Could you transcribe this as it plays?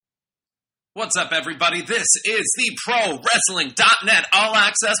What's up, everybody? This is the ProWrestling.net All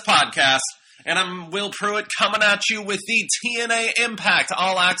Access Podcast, and I'm Will Pruitt coming at you with the TNA Impact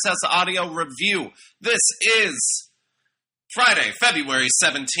All Access Audio Review. This is Friday, February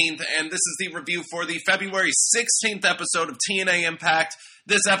 17th, and this is the review for the February 16th episode of TNA Impact.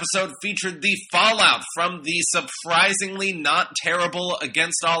 This episode featured the fallout from the surprisingly not terrible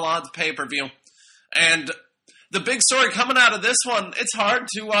Against All Odds pay-per-view, and the big story coming out of this one, it's hard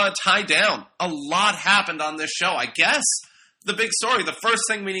to tie down. A lot happened on this show. I guess the big story, the first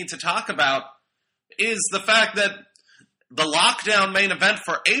thing we need to talk about is the fact that the Lockdown main event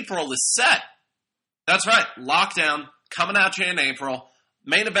for April is set. That's right, Lockdown coming at you in April.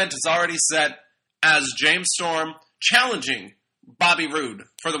 Main event is already set as James Storm challenging Bobby Roode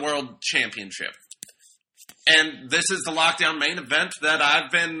for the World Championship. And this is the Lockdown main event that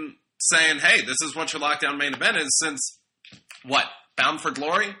I've been saying, hey, this is what your Lockdown main event is since, Bound for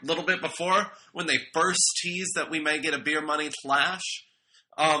Glory? A little bit before, when they first teased that we may get a beer money clash.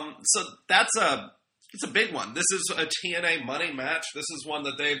 So it's a big one. This is a TNA money match. This is one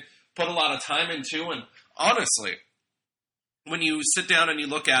that they've put a lot of time into, and honestly, when you sit down and you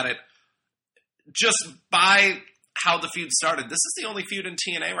look at it, just by how the feud started, this is the only feud in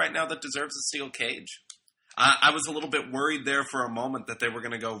TNA right now that deserves a steel cage. I was a little bit worried there for a moment that they were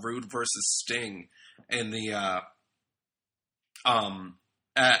going to go Roode versus Sting in the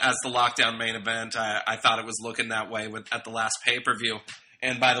as the Lockdown main event. I thought it was looking that way at the last pay-per-view.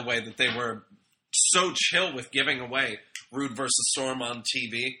 And by the way, that they were so chill with giving away Roode versus Storm on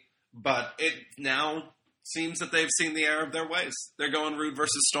TV. But it now seems that they've seen the error of their ways. They're going Roode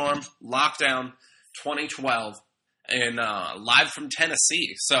versus Storm, Lockdown 2012. And live from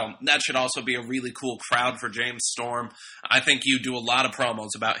Tennessee. So that should also be a really cool crowd for James Storm. I think you do a lot of promos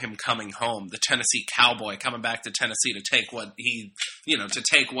about him coming home, the Tennessee Cowboy coming back to Tennessee to take to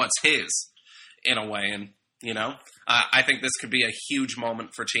take what's his in a way. And, I think this could be a huge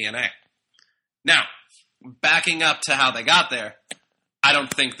moment for TNA. Now, backing up to how they got there, I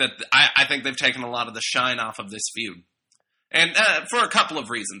think they've taken a lot of the shine off of this feud. And for a couple of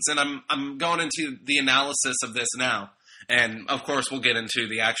reasons, and I'm going into the analysis of this now, and of course we'll get into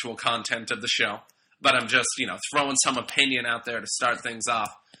the actual content of the show, but I'm just, throwing some opinion out there to start things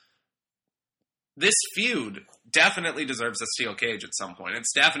off. This feud definitely deserves a steel cage at some point.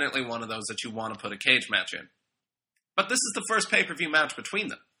 It's definitely one of those that you want to put a cage match in. But this is the first pay-per-view match between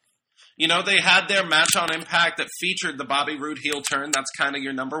them. They had their match on Impact that featured the Bobby Roode heel turn. That's kind of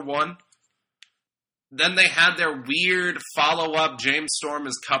your number one. Then they had their weird follow-up James Storm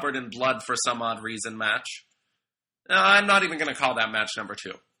is covered in blood for some odd reason match. I'm not even going to call that match number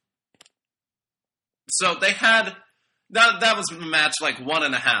 2. So they had... That was match like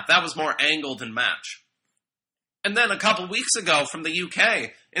 1.5. That was more angle than match. And then a couple weeks ago from the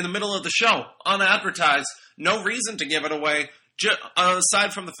UK, in the middle of the show, unadvertised, no reason to give it away,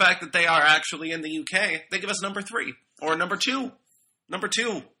 aside from the fact that they are actually in the UK, they give us number 3. Or number 2. Number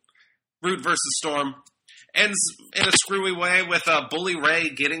 2. Roode versus Storm ends in a screwy way with Bully Ray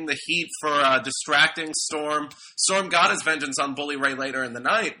getting the heat for distracting Storm. Storm got his vengeance on Bully Ray later in the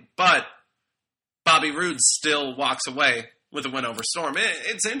night, but Bobby Roode still walks away with a win over Storm.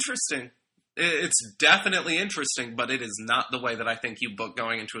 It's interesting. It's definitely interesting, but it is not the way that I think you book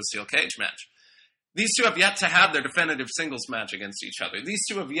going into a steel cage match. These two have yet to have their definitive singles match against each other. These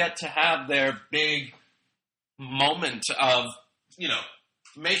two have yet to have their big moment of,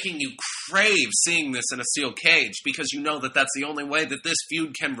 making you crave seeing this in a steel cage because you know that that's the only way that this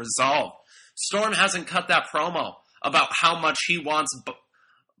feud can resolve. Storm hasn't cut that promo about how much he wants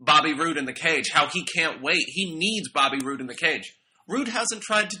Bobby Roode in the cage, how he can't wait. He needs Bobby Roode in the cage. Roode hasn't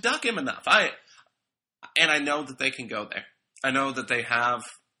tried to duck him enough. I know that they can go there. I know that they have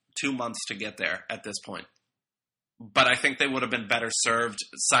 2 months to get there at this point. But I think they would have been better served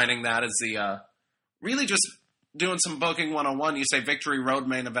signing that as the really just doing some booking 101, you say Victory Road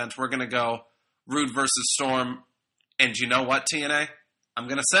main event, we're going to go Roode versus Storm, and you know what, TNA? I'm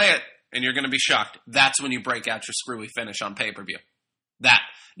going to say it, and you're going to be shocked. That's when you break out your screwy finish on pay-per-view. That.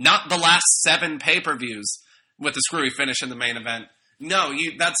 Not the last 7 pay-per-views with the screwy finish in the main event. No,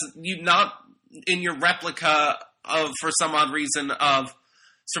 that's not in your replica of, for some odd reason, of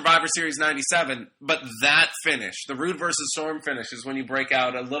Survivor Series 97, but that finish, the Roode versus Storm finish, is when you break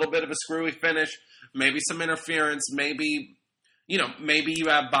out a little bit of a screwy finish, maybe some interference, maybe you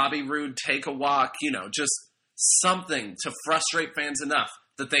have Bobby Roode take a walk, just something to frustrate fans enough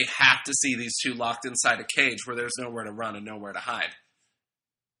that they have to see these two locked inside a cage where there's nowhere to run and nowhere to hide.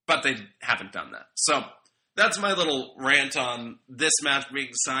 But they haven't done that. So that's my little rant on this match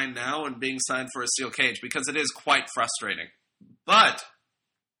being signed now and being signed for a steel cage, because it is quite frustrating. But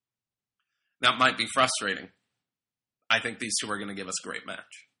That might be frustrating. I think these two are going to give us a great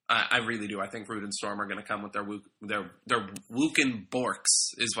match. I really do. I think Rude and Storm are going to come with their Wooken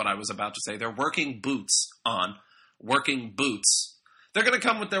Borks, is what I was about to say. Their working boots on. Working boots. They're going to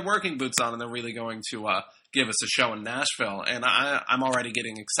come with their working boots on, and they're really going to give us a show in Nashville. And I'm already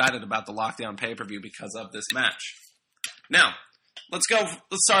getting excited about the Lockdown pay-per-view because of this match. Now, let's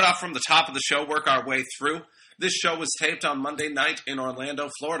start off from the top of the show, work our way through. This show was taped on Monday night in Orlando,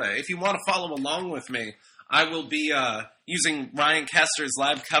 Florida. If you want to follow along with me, I will be using Ryan Kester's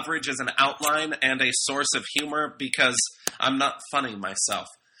live coverage as an outline and a source of humor because I'm not funny myself.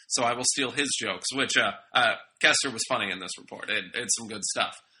 So I will steal his jokes, which Kester was funny in this report. It's some good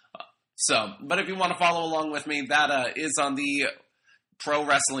stuff. But if you want to follow along with me, that is on the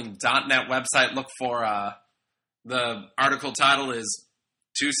ProWrestling.net website. Look for the article title is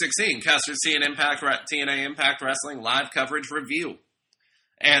 216, Kester's TNA Impact Wrestling live coverage review.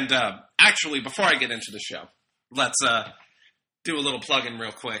 And actually, before I get into the show, let's do a little plug-in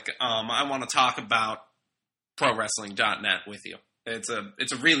real quick. I want to talk about ProWrestling.net with you. It's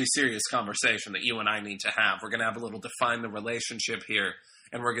a really serious conversation that you and I need to have. We're going to have a little define the relationship here,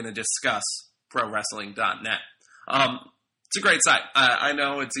 and we're going to discuss ProWrestling.net. It's a great site. I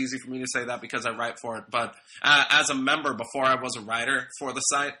know it's easy for me to say that because I write for it, but as a member before I was a writer for the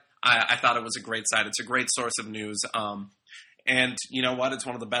site, I thought it was a great site. It's a great source of news. And you know what? It's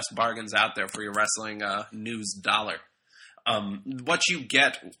one of the best bargains out there for your wrestling news dollar. What you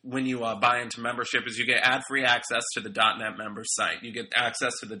get when you buy into membership is you get ad-free access to the .net members site. You get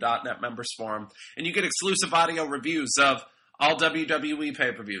access to the .net members forum, and you get exclusive audio reviews of all WWE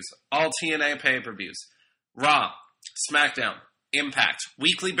pay-per-views, all TNA pay-per-views, Raw, SmackDown, Impact,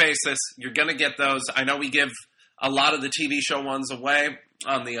 weekly basis. You're going to get those. I know we give a lot of the TV show ones away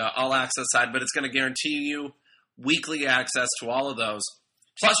on the all-access side, but it's going to guarantee you weekly access to all of those.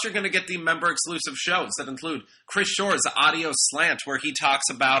 Plus, you're going to get the member-exclusive shows that include Chris Shore's Audio Slant, where he talks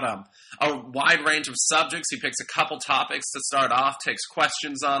about a wide range of subjects. He picks a couple topics to start off, takes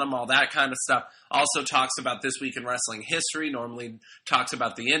questions on them, all that kind of stuff. Also talks about This Week in Wrestling History, normally talks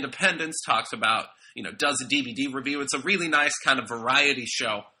about the independents, talks about, does a DVD review. It's a really nice kind of variety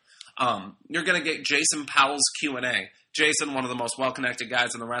show. You're going to get Jason Powell's Q&A. Jason, one of the most well-connected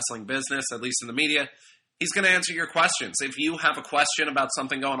guys in the wrestling business, at least in the media. He's going to answer your questions. If you have a question about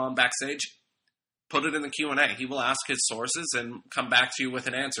something going on backstage, put it in the Q&A. He will ask his sources and come back to you with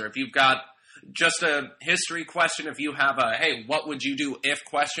an answer. If you've got just a history question, if you have a, hey, what would you do if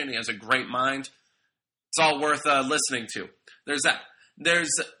question, he has a great mind. It's all worth listening to. There's that. There's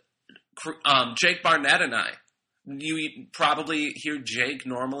Jake Barnett and I. You probably hear Jake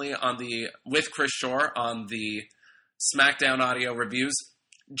normally with Chris Shore on the SmackDown audio reviews.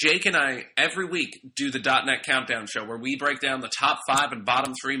 Jake and I, every week, do the .net Countdown Show, where we break down the top 5 and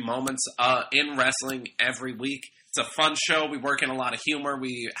bottom 3 moments in wrestling every week. It's a fun show. We work in a lot of humor.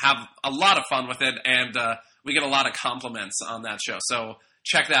 We have a lot of fun with it, and we get a lot of compliments on that show. So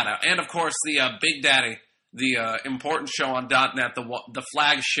check that out. And, of course, the Big Daddy, the important show on .net, the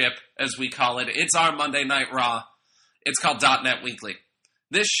flagship, as we call it. It's our Monday Night Raw. It's called .net Weekly.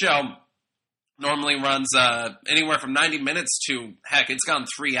 This show normally runs anywhere from 90 minutes to, heck, it's gone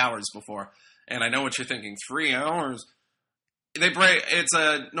 3 hours before. And I know what you're thinking, 3 hours?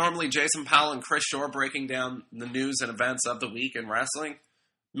 It's normally Jason Powell and Chris Shore breaking down the news and events of the week in wrestling,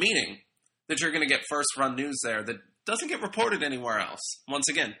 meaning that you're going to get first-run news there that doesn't get reported anywhere else. Once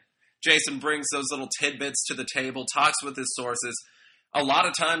again, Jason brings those little tidbits to the table, talks with his sources. A lot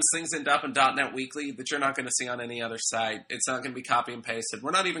of times things end up in .net Weekly that you're not going to see on any other site. It's not going to be copy and pasted.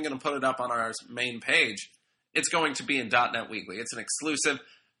 We're not even going to put it up on our main page. It's going to be in .net Weekly. It's an exclusive,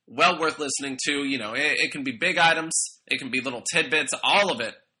 well worth listening to. It can be big items. It can be little tidbits. All of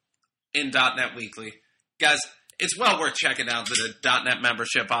it in .net Weekly. Guys, it's well worth checking out the .net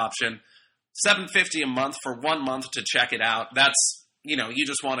membership option. $7.50 a month for 1 month to check it out. That's, you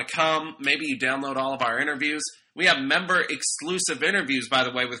just want to come. Maybe you download all of our interviews. We have member-exclusive interviews, by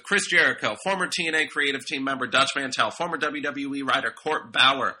the way, with Chris Jericho, former TNA creative team member Dutch Mantel, former WWE writer Court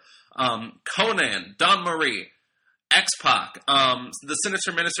Bauer, Conan, Don Marie, X-Pac, the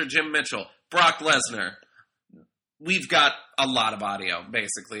Sinister Minister Jim Mitchell, Brock Lesnar. We've got a lot of audio,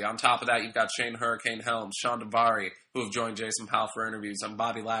 basically. On top of that, you've got Shane Hurricane Helms, Sean Davari, who have joined Jason Powell for interviews, and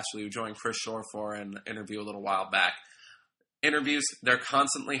Bobby Lashley, who joined Chris Shore for an interview a little while back. Interviews, they're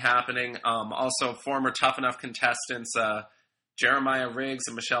constantly happening. Also, former Tough Enough contestants, Jeremiah Riggs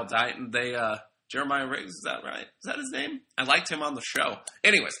and Michelle Dighton, Jeremiah Riggs, is that right? Is that his name? I liked him on the show.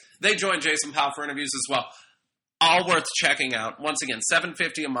 Anyways, they joined Jason Powell for interviews as well. All worth checking out. Once again,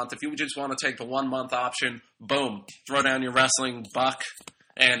 $7.50 a month. If you just want to take the 1 month option, boom, throw down your wrestling buck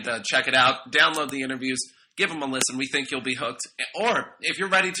and check it out. Download the interviews. Give them a listen. We think you'll be hooked. Or if you're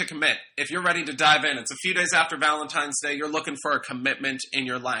ready to commit, if you're ready to dive in, it's a few days after Valentine's Day. You're looking for a commitment in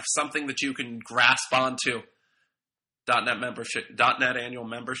your life, something that you can grasp onto. .net annual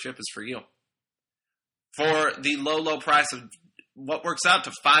membership is for you. For the low price of what works out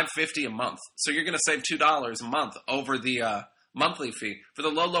to $5.50 a month. So you're going to save $2 a month over the monthly fee. For the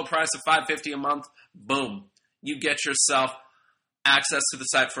low price of $5.50 a month, boom, you get yourself access to the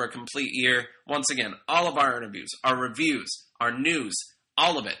site for a complete year. Once again, all of our interviews, our reviews, our news,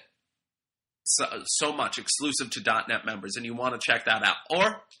 all of it. So much exclusive to .net members, and you want to check that out.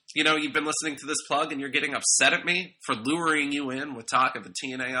 Or, you've been listening to this plug and you're getting upset at me for luring you in with talk of a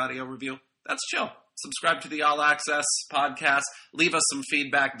TNA audio review. That's chill. Subscribe to the All Access podcast. Leave us some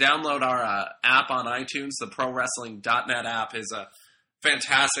feedback. Download our app on iTunes. The ProWrestling.net app is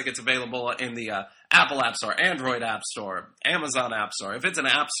fantastic. It's available in the Apple App Store, Android App Store, Amazon App Store. If it's an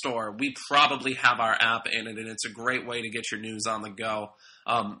app store, we probably have our app in it, and it's a great way to get your news on the go.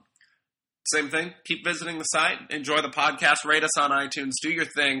 Same thing. Keep visiting the site. Enjoy the podcast. Rate us on iTunes. Do your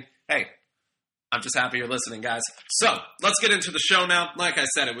thing. Hey, I'm just happy you're listening, guys. So, let's get into the show now. Like I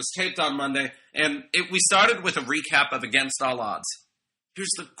said, it was taped on Monday, and we started with a recap of Against All Odds.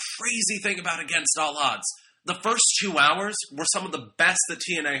 Here's the crazy thing about Against All Odds. The first 2 hours were some of the best that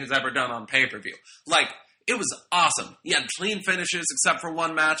TNA has ever done on pay-per-view. It was awesome. You had clean finishes except for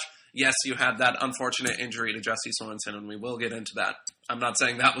one match. Yes, you had that unfortunate injury to Jesse Sorensen, and we will get into that. I'm not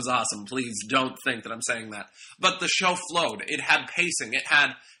saying that was awesome. Please don't think that I'm saying that. But the show flowed. It had pacing. It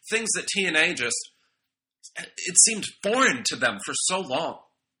had things that TNA it seemed foreign to them for so long.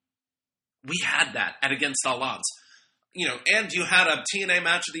 We had that at Against All Odds. And you had a TNA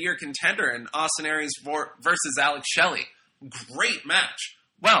Match of the Year contender in Austin Aries versus Alex Shelley. Great match.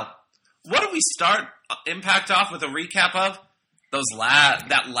 Well, what do we start Impact off with a recap of?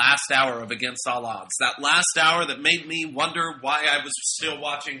 That last hour of Against All Odds. That last hour that made me wonder why I was still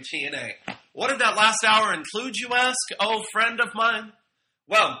watching TNA. What did that last hour include, you ask? Oh, friend of mine.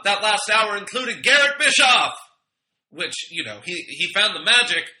 Well, that last hour included Garrett Bischoff, which, he found the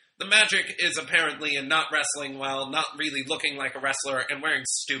magic. The magic is apparently in not wrestling well, not really looking like a wrestler, and wearing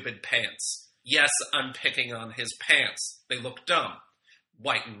stupid pants. Yes, I'm picking on his pants. They look dumb.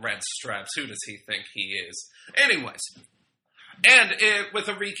 White and red straps. Who does he think he is? Anyways. And with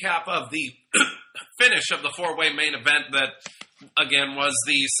a recap of the finish of the four-way main event that, again, was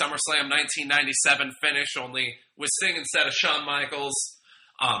the SummerSlam 1997 finish, only with Sting instead of Shawn Michaels,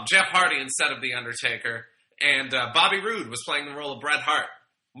 Jeff Hardy instead of The Undertaker, and Bobby Roode was playing the role of Bret Hart.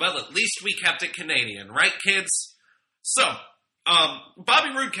 Well, at least we kept it Canadian, right, kids? So,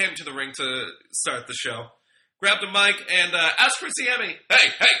 Bobby Roode came to the ring to start the show, grabbed a mic, and asked Chrissy Hemme,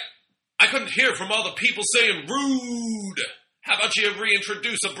 hey, I couldn't hear from all the people saying Roode. How about you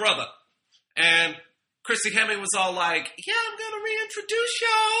reintroduce a brother? And Chrissy Hemme was all like, yeah, I'm going to reintroduce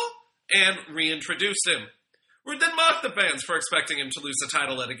y'all. And reintroduced him. Roode then mocked the fans for expecting him to lose the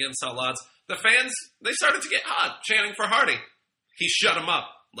title at Against All Odds. The fans, they started to get hot, chanting for Hardy. He shut him up,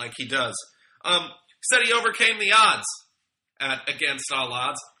 like he does. Said he overcame the odds at Against All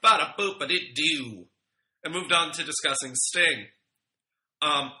Odds. Bada-boop-a-did-do. And moved on to discussing Sting.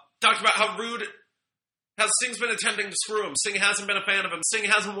 Talked about how Sting's been attempting to screw him. Sting hasn't been a fan of him. Sting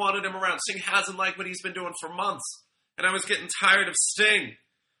hasn't wanted him around. Sting hasn't liked what he's been doing for months. And I was getting tired of Sting.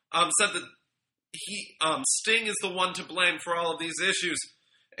 Said that Sting is the one to blame for all of these issues.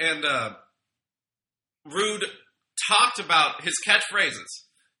 And Roode talked about his catchphrases.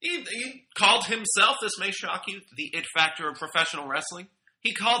 He called himself, this may shock you, the it factor of professional wrestling.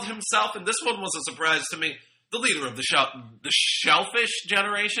 He called himself, and this one was a surprise to me, the leader of the Shellfish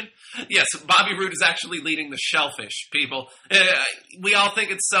generation. Yes, Bobby Roode is actually leading the Shellfish people. We all think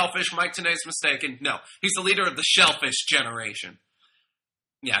it's selfish. Mike Tenay's mistaken. No, he's the leader of the Shellfish generation.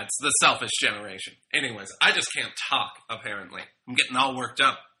 Yeah, it's the selfish generation. Anyways, I just can't talk, apparently. I'm getting all worked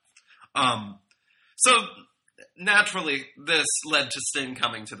up. So, naturally, this led to Sting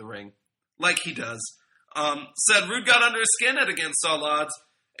coming to the ring, like he does. Said Roode got under his skin at Against All Odds,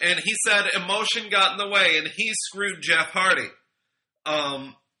 and he said emotion got in the way, and he screwed Jeff Hardy.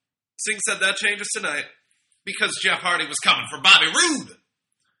 Sting said that changes tonight because Jeff Hardy was coming for Bobby Roode.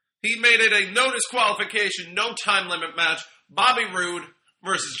 He made it a no disqualification, no time limit match. Bobby Roode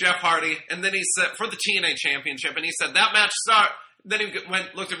versus Jeff Hardy, and then he said for the TNA Championship, and he said that match then he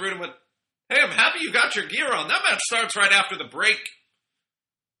looked at Roode and went, hey, I'm happy you got your gear on. That match starts right after the break.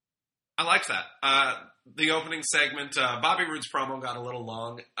 I liked that. The opening segment, Bobby Roode's promo got a little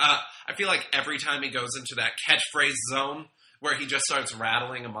long. I feel like every time he goes into that catchphrase zone where he just starts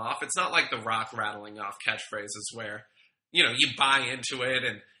rattling them off, it's not like The Rock rattling off catchphrases where you buy into it,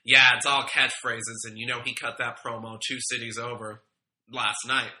 and yeah, it's all catchphrases, and he cut that promo 2 cities over last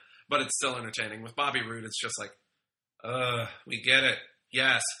night, but it's still entertaining. With Bobby Roode, it's just like, we get it.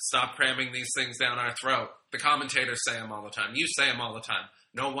 Yes, stop cramming these things down our throat. The commentators say them all the time. You say them all the time.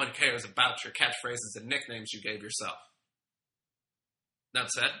 No one cares about your catchphrases and nicknames you gave yourself. That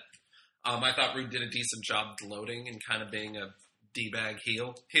said, I thought Roode did a decent job gloating and kind of being a D-bag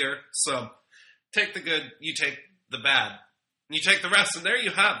heel here. So, take the good, you take the bad, and you take the rest, and there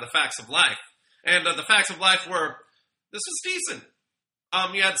you have the facts of life. And the facts of life were, this was decent.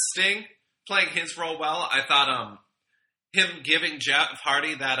 You had Sting playing his role well. I thought him giving Jeff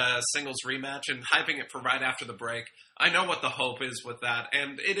Hardy that singles rematch and hyping it for right after the break, I know what the hope is with that,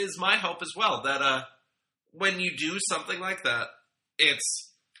 and it is my hope as well, that when you do something like that,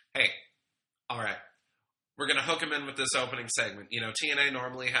 it's, hey, all right, we're going to hook him in with this opening segment. TNA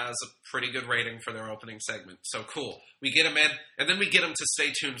normally has a pretty good rating for their opening segment, so cool. We get him in, and then we get him to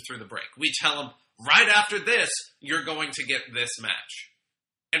stay tuned through the break. We tell him, right after this, you're going to get this match.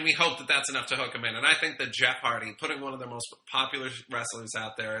 And we hope that that's enough to hook him in. And I think that Jeff Hardy, putting one of their most popular wrestlers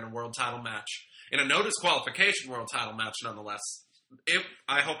out there in a world title match, in a no disqualification world title match nonetheless,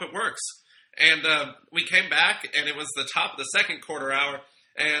 I hope it works. And we came back, and it was the top of the second quarter hour,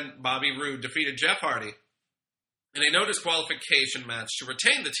 and Bobby Roode defeated Jeff Hardy in a no disqualification match to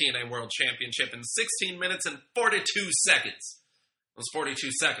retain the TNA World Championship in 16 minutes and 42 seconds. Those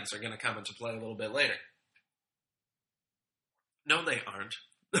 42 seconds are going to come into play a little bit later. No, they aren't.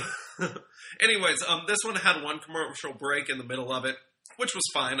 Anyways, this one had one commercial break in the middle of it, which was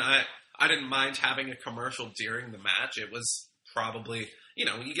fine. I didn't mind having a commercial during the match. It was probably,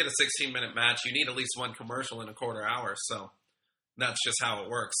 you get a 16-minute match, you need at least one commercial in a quarter hour, so that's just how it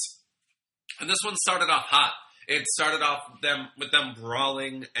works. And this one started off hot. It started off with them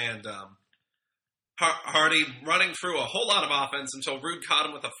brawling and Hardy running through a whole lot of offense until Roode caught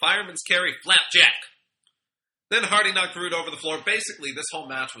him with a fireman's carry flapjack. Then Hardy knocked Roode over the floor. Basically, this whole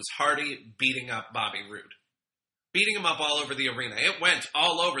match was Hardy beating up Bobby Roode. Beating him up all over the arena. It went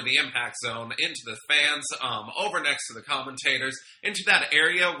all over the Impact Zone, into the fans, over next to the commentators, into that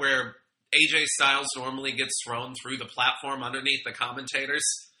area where AJ Styles normally gets thrown through the platform underneath the commentators.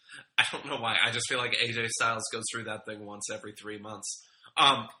 I don't know why. I just feel like AJ Styles goes through that thing once every 3 months.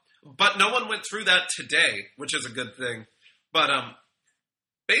 But no one went through that today, which is a good thing. But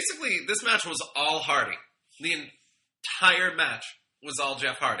basically, this match was all Hardy. The entire match was all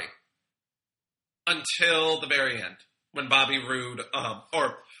Jeff Hardy. Until the very end, when Bobby Roode,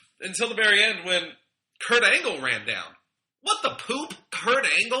 or until the very end when Kurt Angle ran down. What the poop? Kurt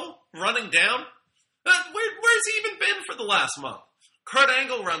Angle running down? Where's he even been for the last month? Kurt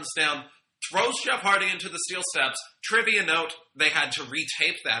Angle runs down, throws Jeff Hardy into the steel steps. Trivia note, they had to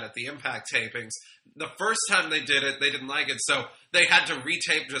retape that at the Impact tapings. The first time they did it, they didn't like it, so they had to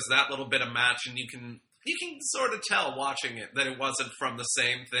retape just that little bit of match, and you can sort of tell watching it that it wasn't from the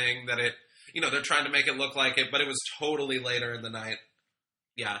same thing, that it, they're trying to make it look like it, but it was totally later in the night.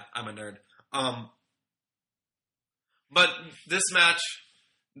 Yeah, I'm a nerd. But this match,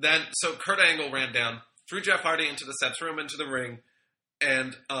 so Kurt Angle ran down, threw Jeff Hardy into the steps, threw him into the ring,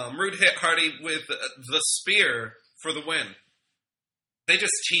 and Roode hit Hardy with the spear for the win. They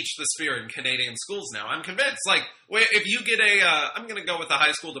just teach the spear in Canadian schools now. I'm convinced. Like, if you get I'm going to go with a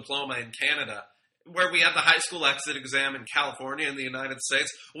high school diploma in Canada, where we have the high school exit exam in California in the United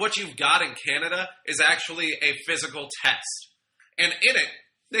States, what you've got in Canada is actually a physical test. And in it,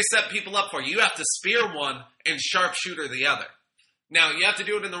 they set people up for you. You have to spear one and sharpshooter the other. Now, you have to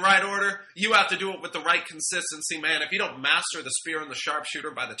do it in the right order. You have to do it with the right consistency, man. If you don't master the spear and the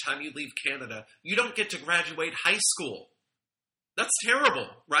sharpshooter by the time you leave Canada, you don't get to graduate high school. That's terrible,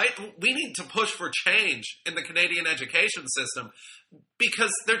 right? We need to push for change in the Canadian education system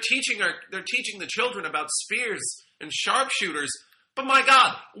because they're teaching the children about spears and sharpshooters. But my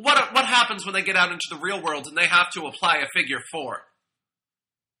God, what happens when they get out into the real world and they have to apply a figure 4?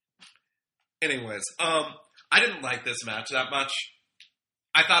 Anyways, I didn't like this match that much.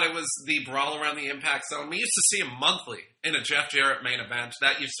 I thought it was the brawl around the Impact Zone. We used to see him monthly in a Jeff Jarrett main event.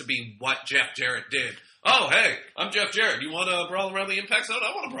 That used to be what Jeff Jarrett did. Oh, hey, I'm Jeff Jarrett. You want to brawl around the Impact Zone?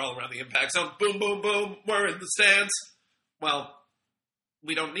 I want to brawl around the Impact Zone. Boom, boom, boom. We're in the stands. Well,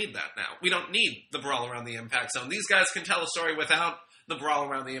 we don't need that now. We don't need the brawl around the Impact Zone. These guys can tell a story without the brawl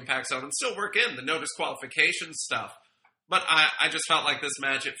around the Impact Zone and still work in the no disqualification stuff. But I just felt like this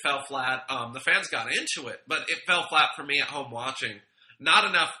match, it fell flat. The fans got into it, but it fell flat for me at home watching. Not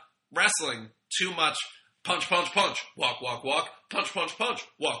enough wrestling, too much punch, punch, punch, walk, walk, walk, punch, punch, punch,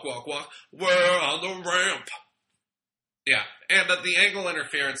 walk, walk, walk, we're on the ramp. Yeah, and the angle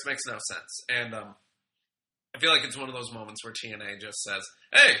interference makes no sense. And I feel like it's one of those moments where TNA just says,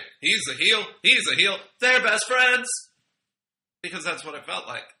 hey, he's a heel, they're best friends. Because that's what it felt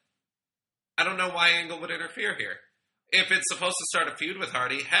like. I don't know why Angle would interfere here. If it's supposed to start a feud with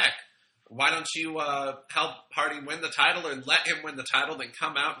Hardy, heck, why don't you help Hardy win the title or let him win the title, then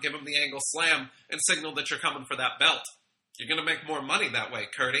come out, give him the Angle slam, and signal that you're coming for that belt. You're going to make more money that way,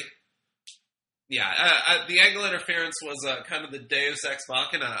 Curdy. Yeah, the Angle interference was kind of the deus ex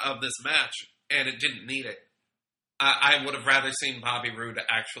machina of this match, and it didn't need it. I would have rather seen Bobby Roode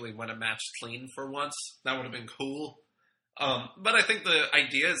actually win a match clean for once. That would have been cool. But I think the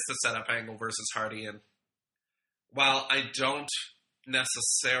idea is to set up Angle versus Hardy, and while I don't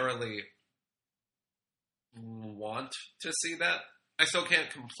necessarily want to see that, I still can't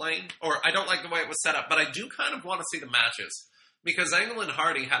complain, or I don't like the way it was set up, but I do kind of want to see the matches, because Angle and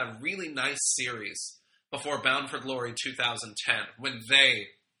Hardy had a really nice series before Bound for Glory 2010, when they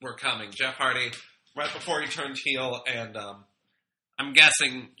were coming. Jeff Hardy, right before he turned heel, and I'm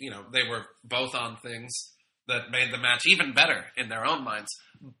guessing, they were both on things that made the match even better in their own minds.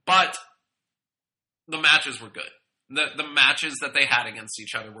 But the matches were good. The matches that they had against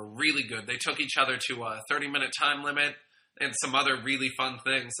each other were really good. They took each other to a 30-minute time limit and some other really fun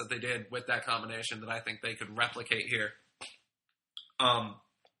things that they did with that combination that I think they could replicate here. But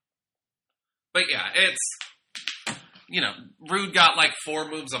yeah, it's, Roode got like 4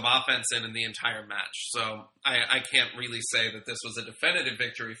 moves of offense in the entire match. So I can't really say that this was a definitive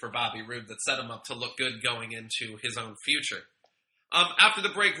victory for Bobby Roode that set him up to look good going into his own future. After the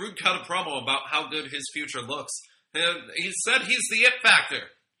break, Roode cut a promo about how good his future looks. And he said he's the it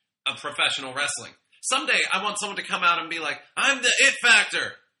factor of professional wrestling. Someday I want someone to come out and be like, I'm the it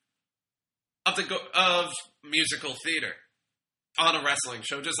factor of musical theater on a wrestling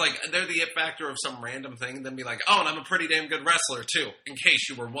show. Just like they're the it factor of some random thing, and then be like, oh, and I'm a pretty damn good wrestler too, in case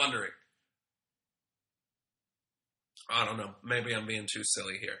you were wondering. I don't know. Maybe I'm being too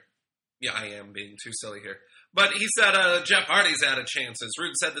silly here. Yeah, I am being too silly here. But he said Jeff Hardy's out of chances.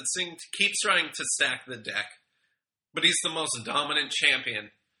 Roode said that Singh keeps trying to stack the deck, but he's the most dominant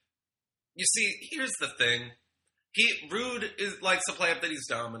champion. You see, here's the thing. Roode likes to play up that he's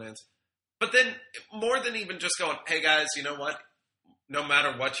dominant, but then more than even just going, hey guys, you know what? No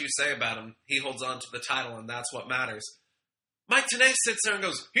matter what you say about him, he holds on to the title, and that's what matters. Mike Tenay sits there and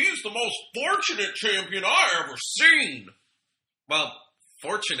goes, he's the most fortunate champion I ever seen. Well,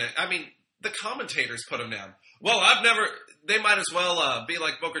 fortunate. I mean, the commentators put him down. Well, they might as well be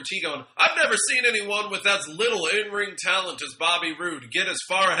like Booker T going, I've never seen anyone with as little in-ring talent as Bobby Roode get as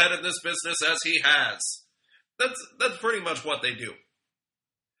far ahead in this business as he has. That's pretty much what they do.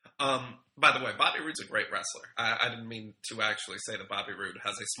 By the way, Bobby Roode's a great wrestler. I didn't mean to actually say that Bobby Roode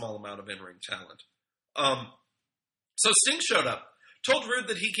has a small amount of in-ring talent. So Sting showed up, told Roode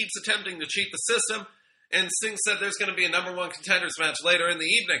that he keeps attempting to cheat the system, and Sting said there's going to be a number 1 contenders match later in the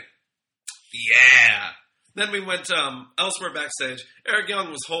evening. Yeah! Then we went elsewhere backstage. Eric Young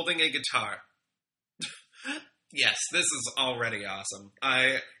was holding a guitar. Yes, this is already awesome.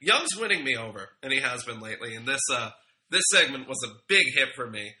 Young's winning me over, and he has been lately, and this segment was a big hit for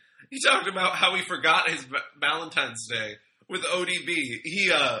me. He talked about how he forgot his Valentine's Day with ODB.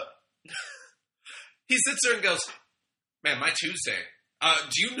 He sits there and goes, man, my Tuesday.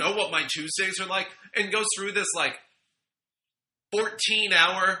 Do you know what my Tuesdays are like? And goes through this,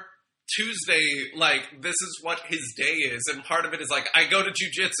 14-hour Tuesday, this is what his day is. And part of it is, I go to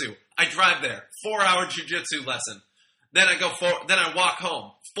jiu-jitsu. I drive there. 4-hour jiu-jitsu lesson. Then I walk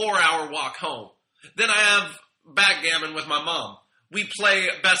home. 4-hour walk home. Then I have backgammon with my mom. We play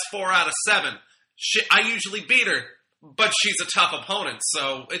best 4 out of 7. I usually beat her, but she's a tough opponent,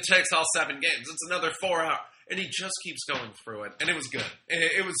 so it takes all 7 games. It's another 4 hour, and he just keeps going through it, and it was good.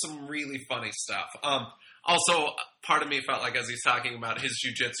 It was some really funny stuff. Also, part of me felt like as he's talking about his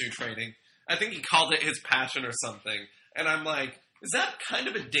jiu-jitsu training, I think he called it his passion or something, and I'm like, is that kind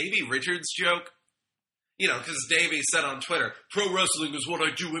of a Davey Richards joke? Because Davey said on Twitter, pro wrestling is what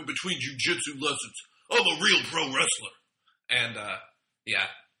I do in between jiu-jitsu lessons. I'm a real pro wrestler. And, yeah,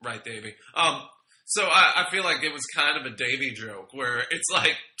 right, Davey. So I feel like it was kind of a Davey joke where it's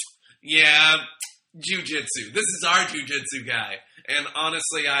like, yeah, jiu-jitsu. This is our jiu-jitsu guy. And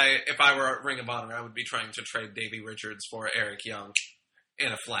honestly, if I were at Ring of Honor, I would be trying to trade Davey Richards for Eric Young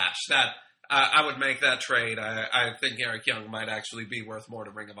in a flash. I would make that trade. I think Eric Young might actually be worth more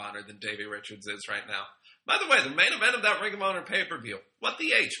to Ring of Honor than Davey Richards is right now. By the way, the main event of that Ring of Honor pay-per-view. What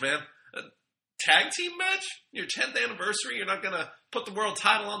the H, man? Tag team match? Your 10th anniversary? You're not going to put the world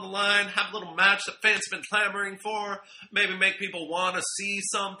title on the line, have a little match that fans have been clamoring for, maybe make people want to see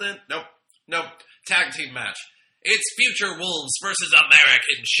something? Nope. Tag team match. It's Future Wolves versus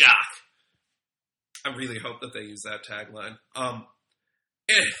American Shock. I really hope that they use that tagline.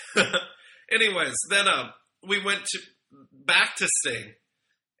 Anyways, then we went back to Sting,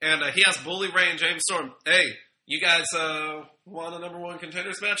 and he asked Bully Ray and James Storm, "Hey, you guys want a number one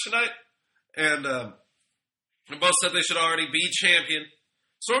contenders match tonight?" And they both said they should already be champion.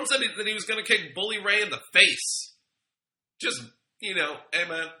 Storm said that he was going to kick Bully Ray in the face. Just, hey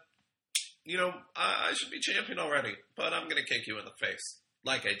man, I should be champion already, but I'm going to kick you in the face,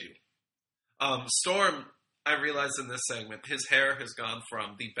 like I do. Storm, I realized in this segment, his hair has gone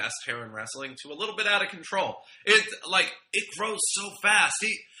from the best hair in wrestling to a little bit out of control. It grows so fast.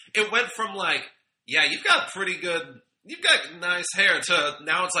 It went from you've got nice hair, to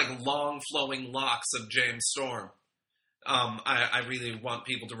now it's like long flowing locks of James Storm. I really want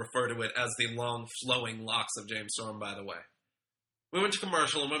people to refer to it as the long flowing locks of James Storm, by the way. We went to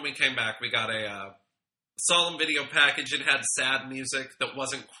commercial, and when we came back, we got a solemn video package. It had sad music that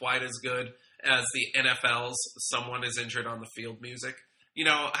wasn't quite as good as the NFL's "Someone is Injured on the Field" music. You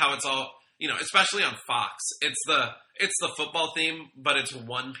know how it's all, especially on Fox. It's the football theme, but it's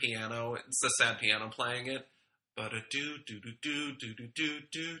one piano. It's the sad piano playing it. But a do do do do do do do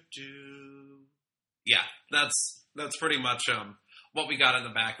do do. Yeah, that's pretty much what we got in the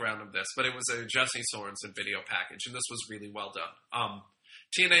background of this. But it was a Jesse Sorensen video package, and this was really well done.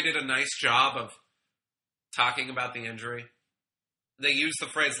 TNA did a nice job of talking about the injury. They used the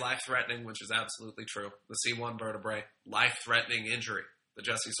phrase life-threatening, which is absolutely true. The C1 vertebrae, life-threatening injury that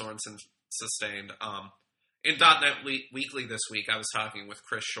Jesse Sorensen sustained. In .NET Weekly this week, I was talking with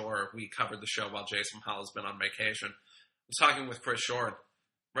Chris Shore. We covered the show while Jason Hall's been on vacation. I was talking with Chris Shore.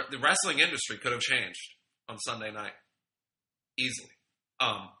 The wrestling industry could have changed on Sunday night. Easily.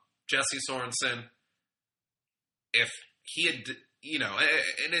 Jesse Sorensen, if he had,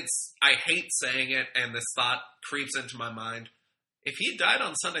 and I hate saying it, and this thought creeps into my mind. If he had died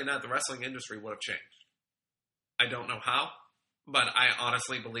on Sunday night, the wrestling industry would have changed. I don't know how, but I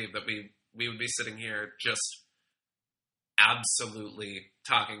honestly believe that we would be sitting here just absolutely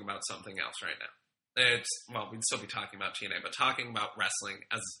talking about something else right now. We'd still be talking about TNA, but talking about wrestling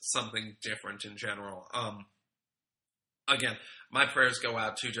as something different in general. Again, my prayers go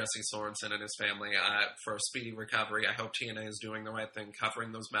out to Jesse Sorensen and his family for a speedy recovery. I hope TNA is doing the right thing,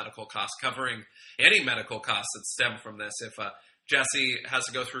 covering those medical costs, covering any medical costs that stem from this. If Jesse has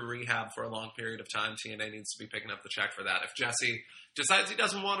to go through rehab for a long period of time, TNA needs to be picking up the check for that. If Jesse decides he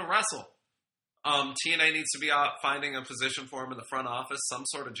doesn't want to wrestle, TNA needs to be finding a position for him in the front office, some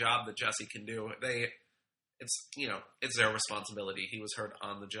sort of job that Jesse can do. It's their responsibility. He was hurt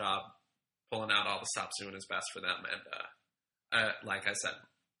on the job, pulling out all the stops, doing his best for them. And like I said,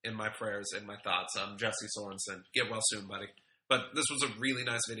 in my prayers, in my thoughts, Jesse Sorensen, get well soon, buddy. But this was a really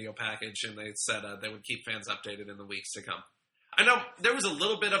nice video package, and they said they would keep fans updated in the weeks to come. I know there was a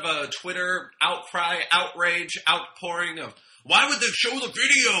little bit of a Twitter outcry, outrage, outpouring of, why would they show the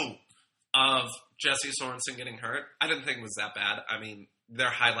video of Jesse Sorensen getting hurt? I didn't think it was that bad. I mean, they're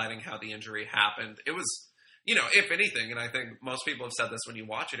highlighting how the injury happened. It was, if anything, and I think most people have said this when you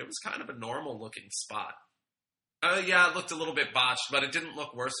watch it, it was kind of a normal-looking spot. Yeah, it looked a little bit botched, but it didn't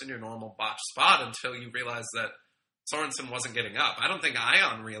look worse than your normal botched spot until you realized that Sorensen wasn't getting up. I don't think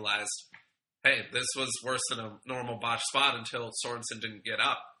Ion realized, hey, this was worse than a normal botched spot until Sorensen didn't get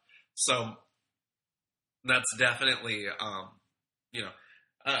up. So that's definitely,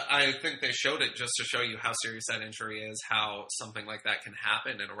 I think they showed it just to show you how serious that injury is, how something like that can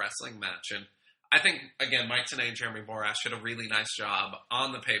happen in a wrestling match. And I think, again, Mike Tenay and Jeremy Borash did a really nice job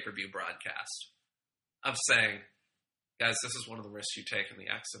on the pay-per-view broadcast of saying, guys, this is one of the risks you take in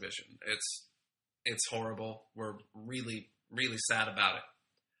the exhibition. It's horrible. We're really, really sad about it.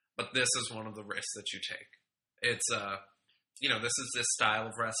 But this is one of the risks that you take. It's, this is this style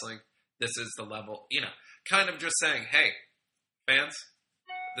of wrestling. This is the level, kind of just saying, hey, fans,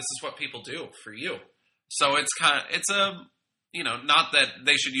 this is what people do for you. So it's not that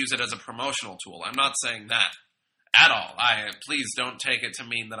they should use it as a promotional tool. I'm not saying that at all. Please don't take it to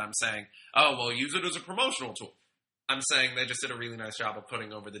mean that I'm saying, oh, well, use it as a promotional tool. I'm saying they just did a really nice job of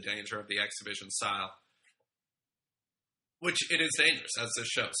putting over the danger of the exhibition style, which it is dangerous, as this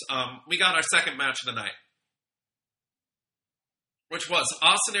shows. We got our second match of the night, which was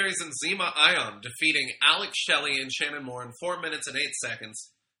Austin Aries and Zema Ion defeating Alex Shelley and Shannon Moore in 4 minutes and 8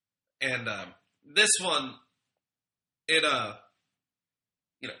 seconds. And this one,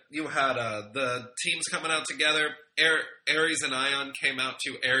 you had the teams coming out together. Aries and Ion came out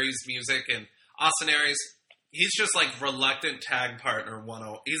to Aries music, and Austin Aries, he's just like reluctant tag partner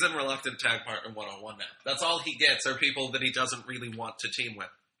 101. He's in reluctant tag partner 101 now. That's all he gets are people that he doesn't really want to team with.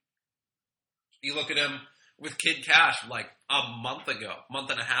 You look at him with Kid Cash like a month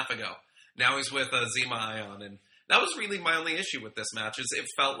and a half ago. Now he's with Zema Ion, and that was really my only issue with this match. Is it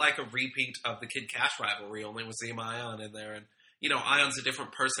felt like a repeat of the Kid Cash rivalry, only with Zema Ion in there, and Ion's a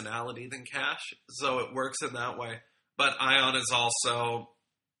different personality than Cash, so it works in that way. But Ion is also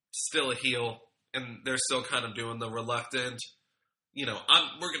still a heel, and they're still kind of doing the reluctant, we're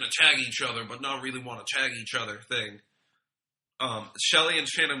going to tag each other, but not really want to tag each other thing. Shelley and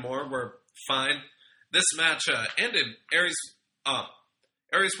Shannon Moore were fine. This match ended. Aries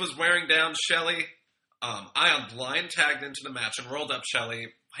was wearing down Shelley. Ion blind tagged into the match and rolled up Shelley.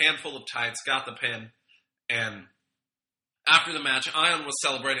 Handful of tights, got the pin. And after the match, Ion was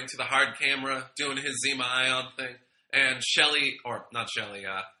celebrating to the hard camera, doing his Zema Ion thing. And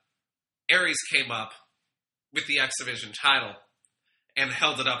Aries came up with the X Division title and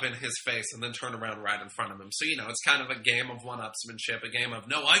held it up in his face and then turned around right in front of him. So, it's kind of a game of one-upsmanship, a game of,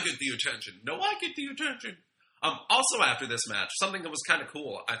 no, I get the attention. No, I get the attention. Also after this match, something that was kind of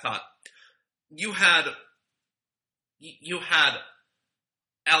cool, I thought, you had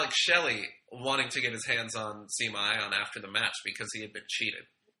Alex Shelley wanting to get his hands on Zema Ion after the match because he had been cheated.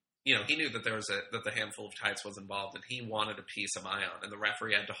 He knew that that the handful of tights was involved, and he wanted a piece of Ion, and the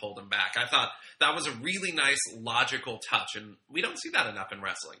referee had to hold him back. I thought that was a really nice, logical touch, and we don't see that enough in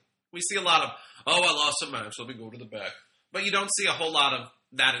wrestling. We see a lot of, I lost a match, let me go to the back. But you don't see a whole lot of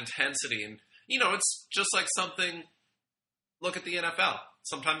that intensity, and, it's just like something, look at the NFL.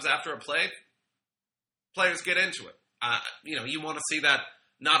 Sometimes after a play, players get into it. You want to see that.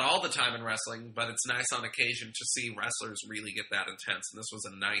 Not all the time in wrestling, but it's nice on occasion to see wrestlers really get that intense, and this was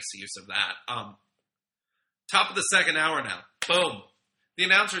a nice use of that. Top of the second hour now. Boom. The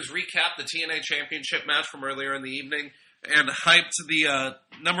announcers recapped the TNA Championship match from earlier in the evening and hyped the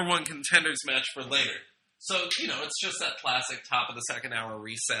number one contenders match for later. So, it's just that classic top of the second hour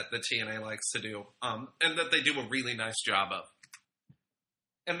reset that TNA likes to do, and that they do a really nice job of.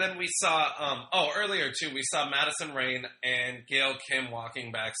 And then we saw, earlier too, we saw Madison Rayne and Gail Kim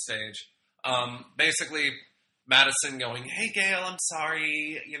walking backstage. Basically, Madison going, hey Gail, I'm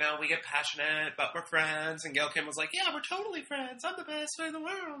sorry, we get passionate, but we're friends. And Gail Kim was like, yeah, we're totally friends. I'm the best friend in the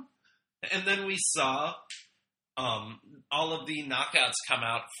world. And then we saw all of the knockouts come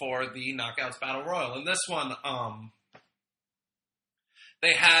out for the Knockouts Battle Royal. And this one,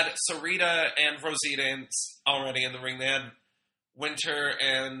 they had Sarita and Rosita already in the ring. They had Winter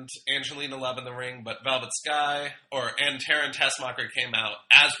and Angelina Love in the ring, but Velvet Sky and Taryn Tessmacher came out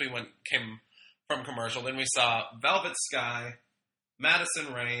as we came from commercial. Then we saw Velvet Sky,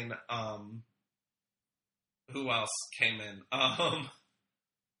 Madison Rayne, who else came in?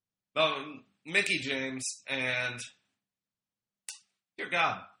 Mickie James and, dear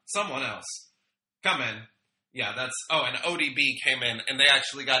God, someone else come in. Yeah, and ODB came in, and they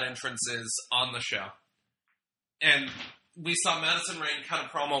actually got entrances on the show. And we saw Madison Rayne cut a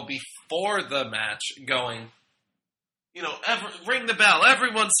promo before the match going, ring the bell,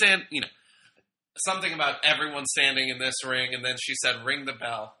 everyone stand, something about everyone standing in this ring, and then she said, ring the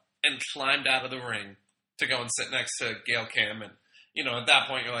bell, and climbed out of the ring to go and sit next to Gail Kim, and, at that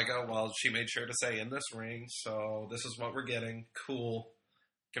point you're like, oh, well, she made sure to say in this ring, so this is what we're getting, cool.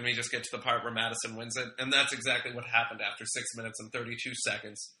 Can we just get to the part where Madison wins it? And that's exactly what happened after 6 minutes and 32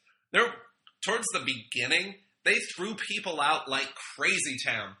 seconds. Towards the beginning, they threw people out like crazy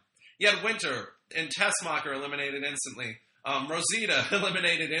town. You had Winter and Tessmacher eliminated instantly. Rosita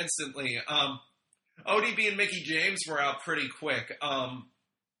eliminated instantly. ODB and Mickie James were out pretty quick.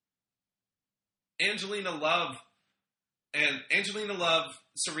 Angelina Love,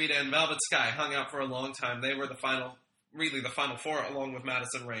 Sarita, and Velvet Sky hung out for a long time. They were the final four along with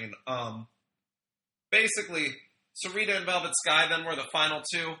Madison Rayne. Basically, Sarita and Velvet Sky then were the final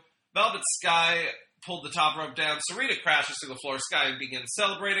two. Velvet Sky pulled the top rope down. Sarita crashes to the floor. Sky begins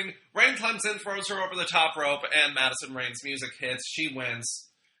celebrating. Rayne climbs in, throws her over the top rope, and Madison Rayne's music hits. She wins.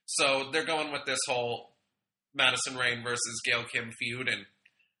 So they're going with this whole Madison Rayne versus Gail Kim feud, and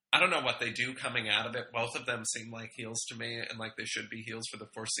I don't know what they do coming out of it. Both of them seem like heels to me, and like they should be heels for the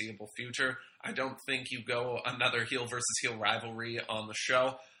foreseeable future. I don't think you go another heel versus heel rivalry on the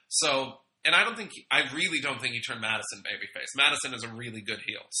show. So, and I really don't think you turn Madison babyface. Madison is a really good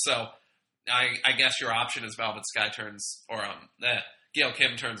heel. So, I guess your option is Velvet Sky turns, or Gail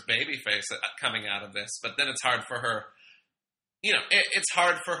Kim turns babyface coming out of this. But then it's hard for her, it's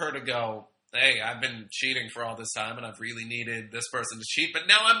hard for her to go, hey, I've been cheating for all this time, and I've really needed this person to cheat, but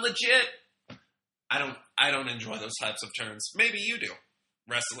now I'm legit. I don't enjoy those types of turns. Maybe you do,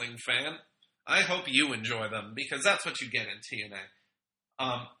 wrestling fan. I hope you enjoy them, because that's what you get in TNA.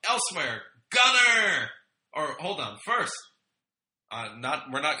 Elsewhere, Gunner! Or, hold on, first,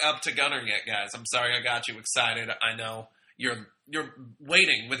 we're not up to Gunner yet, guys. I'm sorry I got you excited. I know you're you're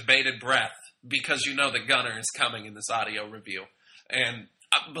waiting with bated breath because you know that Gunner is coming in this audio review. And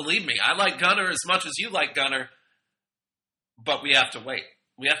believe me, I like Gunner as much as you like Gunner, but we have to wait.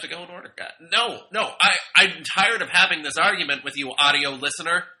 We have to go in order, guys. No, I'm tired of having this argument with you, audio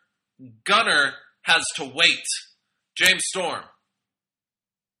listener. Gunner has to wait. James Storm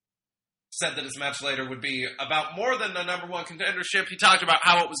said that his match later would be about more than the number one contendership. He talked about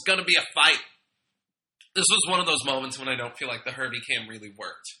how it was going to be a fight. This was one of those moments when I don't feel like the Herbie Cam really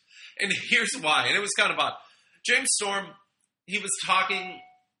worked. And here's why. And it was kind of odd. James Storm, he was talking,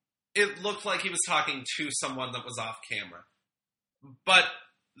 it looked like he was talking to someone that was off camera. But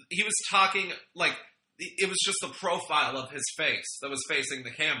he was talking, like, it was just the profile of his face that was facing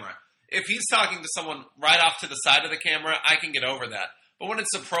the camera. If he's talking to someone right off to the side of the camera, I can get over that. But when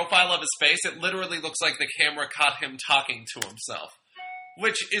it's the profile of his face, it literally looks like the camera caught him talking to himself.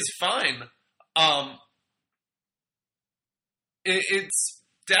 Which is fine. It's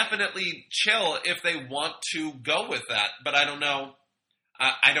definitely chill if they want to go with that. But I don't know.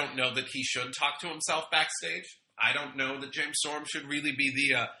 I don't know that he should talk to himself backstage. I don't know that James Storm should really be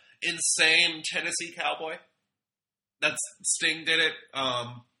the insane Tennessee Cowboy. That's Sting did it.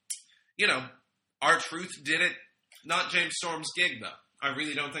 R-Truth did it. Not James Storm's gig, though. I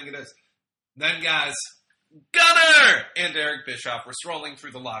really don't think it is. Then, guys, Gunner and Eric Bischoff were strolling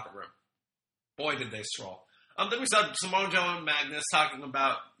through the locker room. Boy, did they stroll. Then we saw Samoa Joe and Magnus talking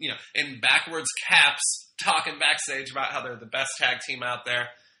about, in backwards caps, talking backstage about how they're the best tag team out there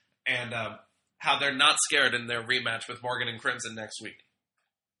and how they're not scared in their rematch with Morgan and Crimson next week.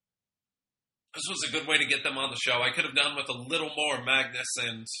 This was a good way to get them on the show. I could have done with a little more Magnus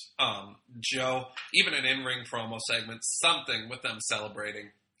and Joe, even an in-ring promo segment, something with them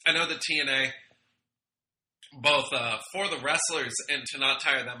celebrating. I know that TNA, both for the wrestlers and to not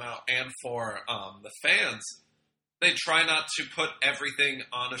tire them out and for the fans, they try not to put everything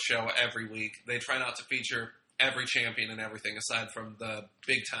on a show every week. They try not to feature every champion and everything aside from the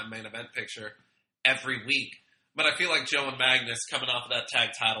big-time main event picture every week. But I feel like Joe and Magnus, coming off of that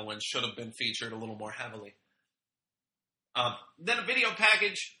tag title win, should have been featured a little more heavily. Then a video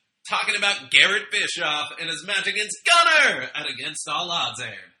package talking about Garrett Bischoff and his match against Gunner at Against All Odds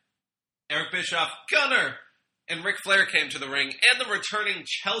aired. Eric Bischoff, Gunner, and Ric Flair came to the ring, and the returning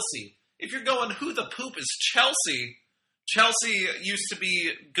Chelsea. If you're going, who the poop is Chelsea? Chelsea used to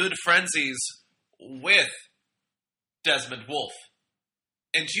be good friendsies with Desmond Wolfe.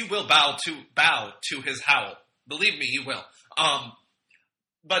 And you will bow to his howl. Believe me, you will.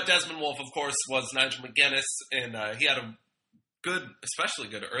 But Desmond Wolfe, of course, was Nigel McGuinness, and he had a good, especially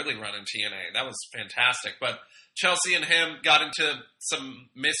good early run in TNA. That was fantastic. But Chelsea and him got into some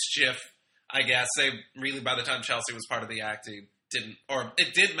mischief, I guess. By the time Chelsea was part of the act, it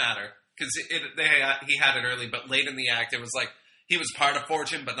did matter, because he had it early, but late in the act, it was like he was part of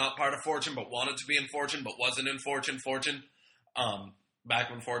Fortune, but not part of Fortune, but wanted to be in Fortune, but wasn't in Fortune.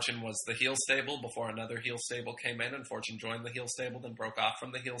 Back when Fortune was the heel stable, before another heel stable came in, and Fortune joined the heel stable, then broke off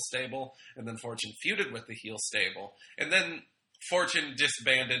from the heel stable, and then Fortune feuded with the heel stable. And then Fortune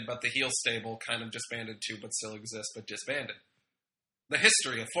disbanded, but the heel stable kind of disbanded too, but still exists, but disbanded. The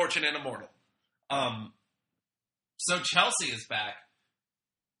history of Fortune and Immortal. So Chelsea is back.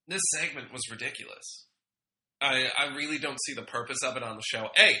 This segment was ridiculous. I really don't see the purpose of it on the show.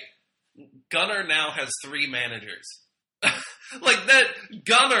 Hey, Gunner now has 3 managers. Like that,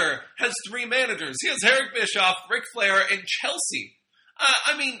 Gunner has 3 managers. He has Eric Bischoff, Ric Flair, and Chelsea.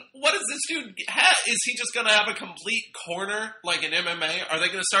 What does this dude have? Is he just going to have a complete corner like in MMA? Are they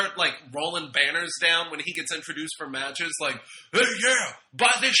going to start like rolling banners down when he gets introduced for matches? Like, hey, yeah,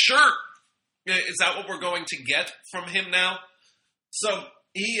 buy this shirt. Is that what we're going to get from him now? So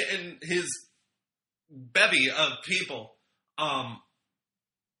he and his bevy of people,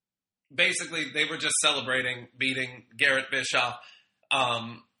 basically, they were just celebrating beating Garrett Bischoff.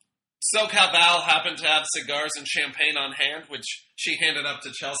 SoCal Val happened to have cigars and champagne on hand, which she handed up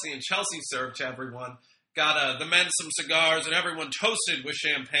to Chelsea, and Chelsea served to everyone. Got the men some cigars, and everyone toasted with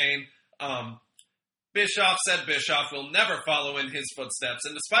champagne. Bischoff said Bischoff will never follow in his footsteps,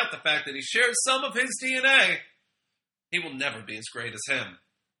 and despite the fact that he shares some of his DNA, he will never be as great as him.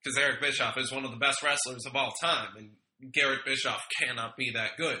 Because Eric Bischoff is one of the best wrestlers of all time, and Garrett Bischoff cannot be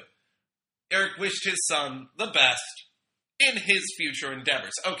that good. Eric wished his son the best in his future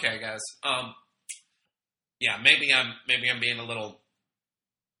endeavors. Okay, guys. Maybe I'm being a little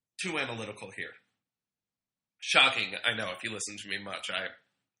too analytical here. Shocking, I know. If you listen to me much, I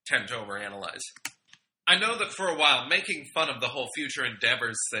tend to overanalyze. I know that for a while, making fun of the whole future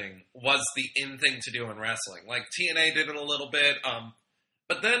endeavors thing was the in thing to do in wrestling. Like, TNA did it a little bit,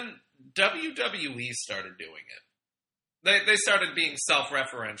 but then WWE started doing it. They started being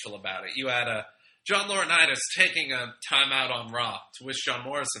self-referential about it. You had John Laurinaitis taking a timeout on Raw to wish John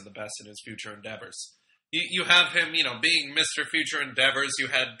Morrison the best in his future endeavors. You have him, being Mr. Future Endeavors. You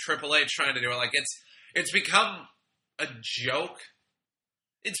had Triple H trying to do it. Like, it's become a joke.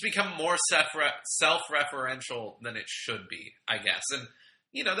 It's become more self-referential than it should be, I guess. And,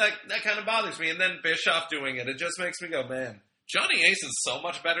 that kind of bothers me. And then Bischoff doing it just makes me go, man, Johnny Ace is so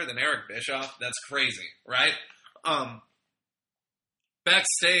much better than Eric Bischoff. That's crazy, right?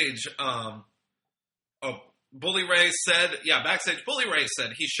 Backstage, Bully Ray said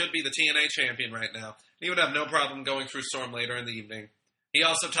he should be the TNA champion right now. He would have no problem going through Storm later in the evening. He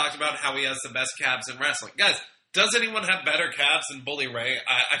also talked about how he has the best calves in wrestling. Guys, does anyone have better calves than Bully Ray?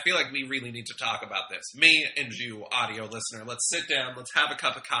 I feel like we really need to talk about this. Me and you, audio listener, let's sit down, let's have a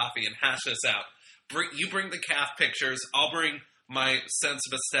cup of coffee and hash this out. You bring the calf pictures, I'll bring my sense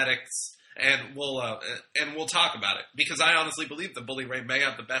of aesthetics, and we'll talk about it. Because I honestly believe that Bully Ray may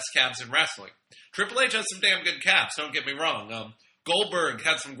have the best calves in wrestling. Triple H has some damn good calves, don't get me wrong. Goldberg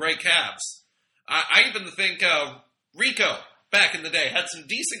had some great calves. I even think Rico, back in the day, had some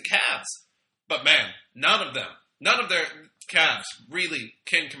decent calves. But man, none of their calves really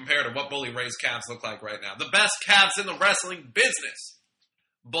can compare to what Bully Ray's calves look like right now. The best calves in the wrestling business,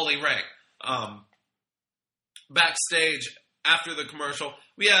 Bully Ray. Backstage, after the commercial,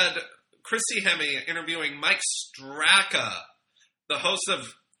 we had Christy Hemme interviewing Mike Straka, the host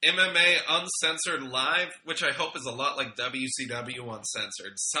of MMA Uncensored Live, which I hope is a lot like WCW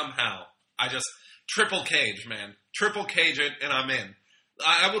Uncensored. Somehow. Triple Cage, man. Triple Cage it, and I'm in.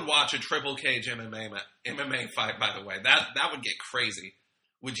 I would watch a Triple Cage MMA fight, by the way. That would get crazy.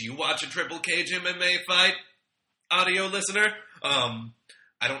 Would you watch a Triple Cage MMA fight, audio listener?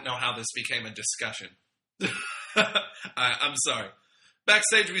 I don't know how this became a discussion. I'm sorry.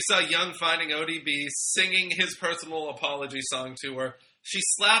 Backstage, we saw Young finding ODB, singing his personal apology song to her. She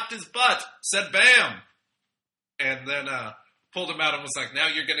slapped his butt, said bam, and then pulled him out and was like, now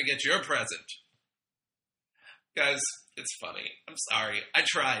you're going to get your present. Guys, it's funny. I'm sorry. I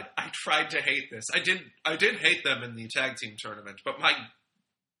tried to hate this. I did hate them in the tag team tournament, but my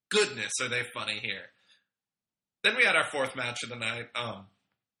goodness, are they funny here. Then we had our fourth match of the night.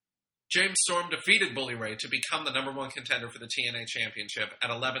 James Storm defeated Bully Ray to become the number one contender for the TNA Championship at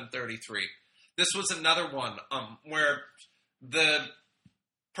 11:33. This was another one where the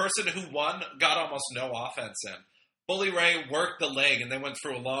person who won got almost no offense in. Bully Ray worked the leg, and they went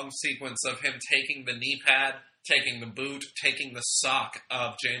through a long sequence of him taking the knee pad, taking the boot, taking the sock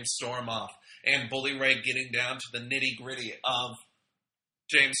of James Storm off, and Bully Ray getting down to the nitty-gritty of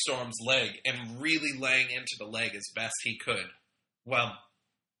James Storm's leg and really laying into the leg as best he could. Well,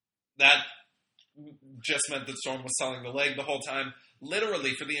 that just meant that Storm was selling the leg the whole time.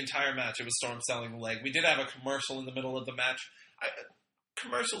 Literally, for the entire match, it was Storm selling the leg. We did have a commercial in the middle of the match.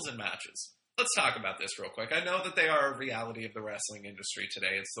 Commercials and matches. Let's talk about this real quick. I know that they are a reality of the wrestling industry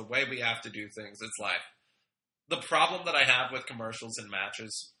today. It's the way we have to do things. It's life. The problem that I have with commercials and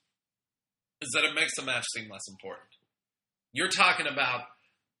matches is that it makes the match seem less important. You're talking about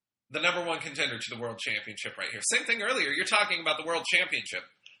the number one contender to the World Championship right here. Same thing earlier. You're talking about the World Championship.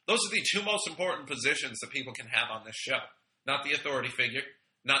 Those are the two most important positions that people can have on this show. Not the authority figure,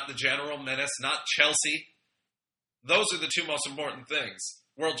 not the general menace, not Chelsea. Those are the two most important things.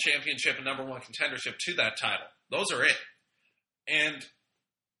 World Championship and number one contendership to that title. Those are it. And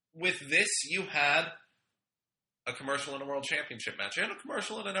with this, you had a commercial and a World Championship match and a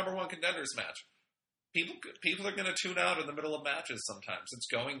commercial and a number one contenders match. People are going to tune out in the middle of matches sometimes. It's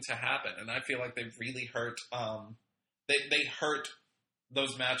going to happen. And I feel like they really hurt, they hurt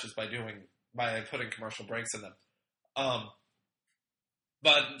those matches by putting commercial breaks in them.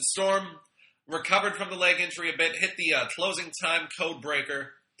 But Storm recovered from the leg injury a bit, hit the closing time code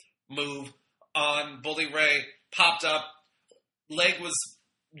breaker move on Bully Ray, popped up, leg was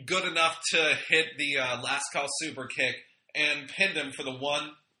good enough to hit the last call super kick and pinned him for the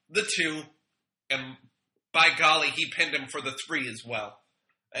 1, the 2, and by golly, he pinned him for the 3 as well,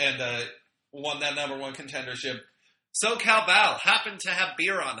 and won that number one contendership. SoCal Val happened to have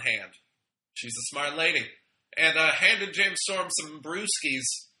beer on hand. She's a smart lady. And handed James Storm some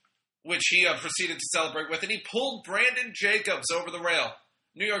brewskis, which he proceeded to celebrate with, and he pulled Brandon Jacobs over the rail.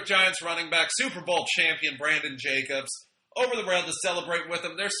 New York Giants running back, Super Bowl champion Brandon Jacobs, over the rail to celebrate with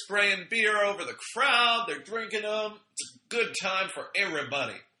him. They're spraying beer over the crowd. They're drinking them. It's a good time for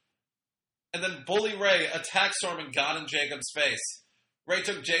everybody. And then Bully Ray attacked Storm and got in Jacobs' face. Ray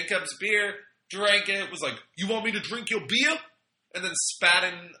took Jacobs' beer, drank it, was like, "You want me to drink your beer?" And then spat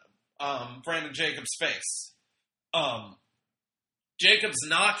in Brandon Jacobs' face. Jacobs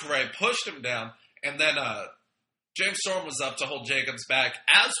knocked Ray, pushed him down, and then James Storm was up to hold Jacobs back,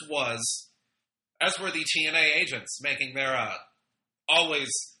 as were the TNA agents, making their always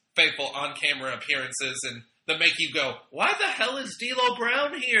faithful on-camera appearances and that make you go, why the hell is D'Lo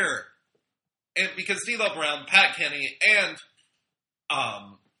Brown here? And because D'Lo Brown, Pat Kenny, and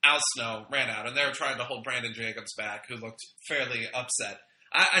Al Snow ran out, and they were trying to hold Brandon Jacobs back, who looked fairly upset.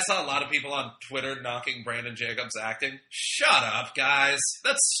 I saw a lot of people on Twitter knocking Brandon Jacobs' acting. Shut up, guys.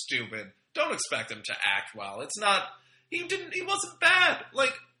 That's stupid. Don't expect him to act well. It's not. He wasn't bad.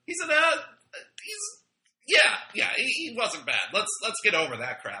 Like, he wasn't bad. Let's get over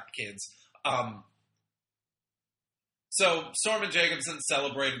that crap, kids. So Storm and Jacobson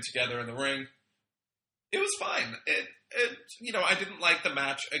celebrated together in the ring. It was fine. I didn't like the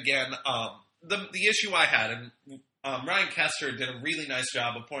match again. The issue I had, and Ryan Kester did a really nice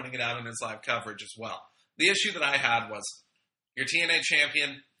job of pointing it out in his live coverage as well. The issue that I had was your TNA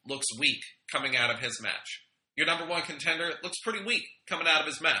champion looks weak coming out of his match. Your number one contender looks pretty weak coming out of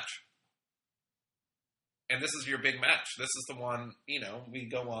his match. And this is your big match. This is the one, we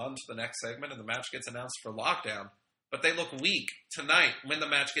go on to the next segment and the match gets announced for Lockdown. But they look weak tonight when the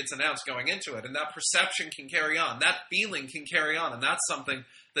match gets announced going into it. And that perception can carry on. That feeling can carry on. And that's something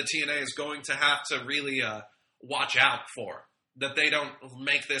that TNA is going to have to really watch out for. That they don't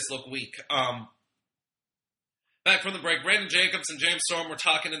make this look weak. Back from the break, Brandon Jacobs and James Storm were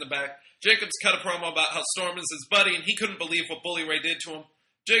talking in the back. Jacobs cut a promo about how Storm is his buddy, and he couldn't believe what Bully Ray did to him.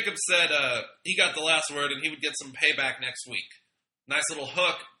 Jacobs said he got the last word, and he would get some payback next week. Nice little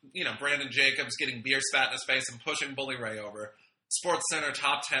hook, Brandon Jacobs getting beer spat in his face and pushing Bully Ray over. Sports Center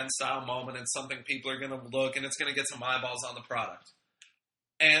top 10 style moment, and something people are going to look, and it's going to get some eyeballs on the product.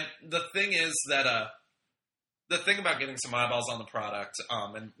 And the thing is that the thing about getting some eyeballs on the product,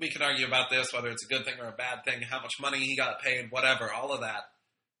 and we can argue about this, whether it's a good thing or a bad thing, how much money he got paid, whatever, all of that.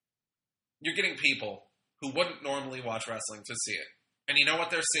 You're getting people who wouldn't normally watch wrestling to see it. And you know what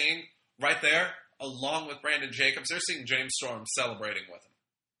they're seeing right there? Along with Brandon Jacobs, they're seeing James Storm celebrating with him.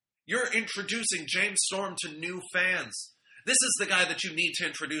 You're introducing James Storm to new fans. This is the guy that you need to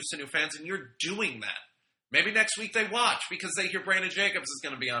introduce to new fans, and you're doing that. Maybe next week they watch because they hear Brandon Jacobs is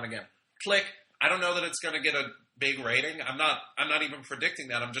going to be on again. Click. I don't know that it's going to get a big rating. I'm not even predicting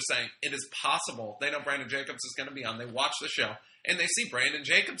that. I'm just saying it is possible. They know Brandon Jacobs is going to be on. They watch the show, and they see Brandon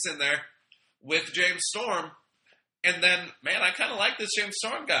Jacobs in there with James Storm. And then, man, I kind of like this James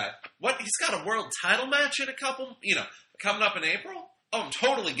Storm guy. What? He's got a world title match in a couple, coming up in April? Oh, I'm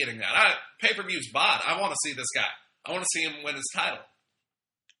totally getting that. Pay-per-view's bought. I want to see this guy. I want to see him win his title.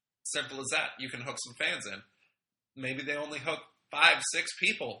 Simple as that. You can hook some fans in. Maybe they only hook 5, 6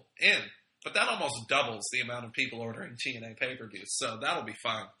 people in. But that almost doubles the amount of people ordering TNA pay-per-views. So that'll be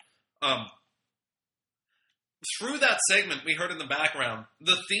fine. Through that segment, we heard in the background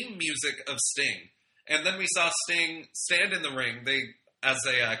the theme music of Sting. And then we saw Sting stand in the ring as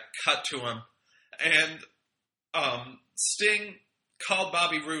they cut to him. And Sting called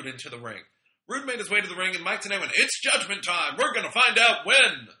Bobby Roode into the ring. Roode made his way to the ring, and Mike Tenay went, "It's judgment time. We're going to find out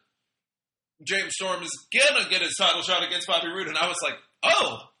when James Storm is going to get his title shot against Bobby Roode." And I was like,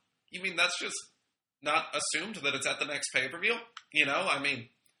 oh, you mean that's just not assumed that it's at the next pay-per-view?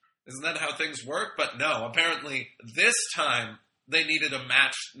 Isn't that how things work? But no, apparently this time they needed a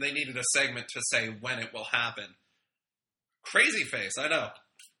match. They needed a segment to say when it will happen. Crazy face, I know.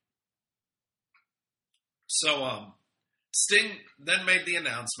 So, Sting then made the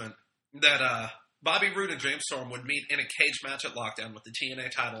announcement that Bobby Roode and James Storm would meet in a cage match at Lockdown with the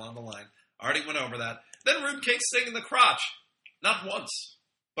TNA title on the line. Already went over that. Then Roode kicked Sting in the crotch. Not once,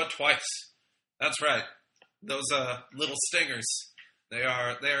 but twice. That's right. Those little stingers. They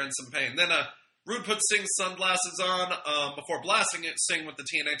are in some pain. Then Roode put Sting's sunglasses on before blasting it Sting with the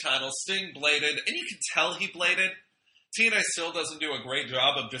TNA title. Sting bladed, and you can tell he bladed. TNA still doesn't do a great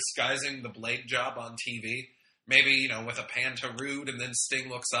job of disguising the blade job on TV. Maybe, with a pan to Roode and then Sting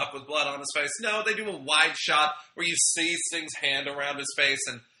looks up with blood on his face. No, they do a wide shot where you see Sting's hand around his face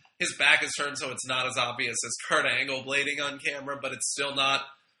and his back is turned so it's not as obvious as Kurt Angle blading on camera, but it's still not.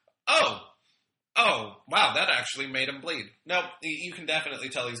 Oh, wow, that actually made him bleed. No, you can definitely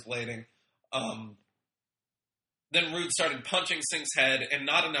tell he's blading. Then Roode started punching Sting's head, and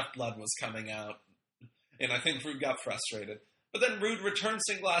not enough blood was coming out. And I think Roode got frustrated. But then Roode returned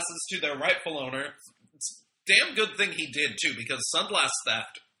sunglasses to their rightful owner. It's a damn good thing he did, too, because sunglass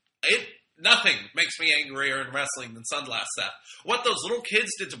theft, nothing makes me angrier in wrestling than sunglass theft. What those little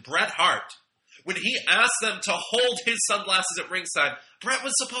kids did to Bret Hart, when he asked them to hold his sunglasses at ringside, Bret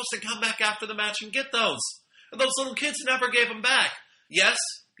was supposed to come back after the match and get those. And those little kids never gave them back. Yes,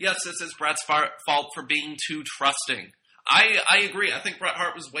 this is Bret's fault for being too trusting. I agree. I think Bret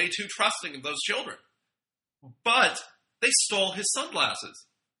Hart was way too trusting of those children. but they stole his sunglasses.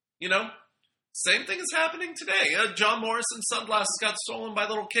 You know? Same thing is happening today. John Morrison's sunglasses got stolen by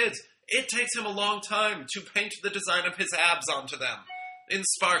little kids. It takes him a long time to paint the design of his abs onto them in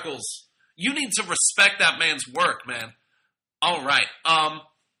sparkles. You need to respect that man's work, man. All right.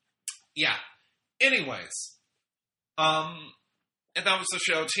 Yeah. Anyways. And that was the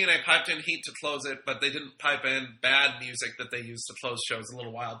show. TNA piped in heat to close it, but they didn't pipe in bad music that they used to close shows a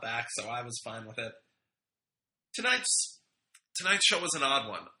little while back, so I was fine with it. Tonight's show was an odd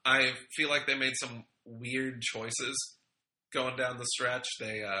one. I feel like they made some weird choices going down the stretch.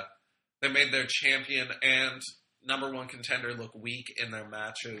 They made their champion and number one contender look weak in their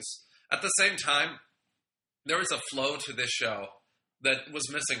matches. At the same time, there was a flow to this show that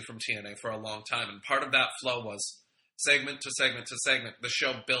was missing from TNA for a long time, and part of that flow was segment to segment to segment, the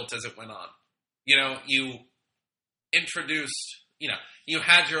show built as it went on. You know, you introduced, you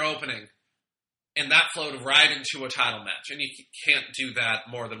had your opening, and that flowed right into a title match, and you can't do that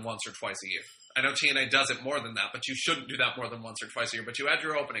more than once or twice a year. I know TNA does it more than that, but you shouldn't do that more than once or twice a year. But you had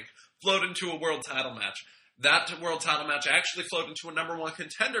your opening, flowed into a world title match. That world title match actually flowed into a number one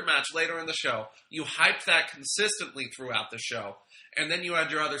contender match later in the show. You hyped that consistently throughout the show. And then you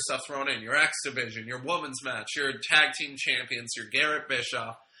had your other stuff thrown in. Your X Division, your women's match, your tag team champions, your Garrett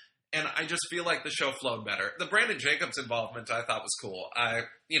Bischoff. And I just feel like the show flowed better. The Brandon Jacobs involvement I thought was cool. I'm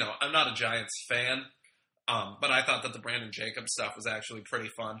not a Giants fan, but I thought that the Brandon Jacobs stuff was actually pretty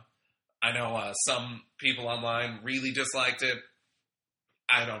fun. I know some people online really disliked it.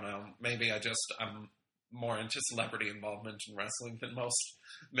 I don't know. Maybe I'm more into celebrity involvement in wrestling than most.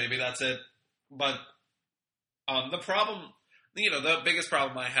 Maybe that's it. But the problem, the biggest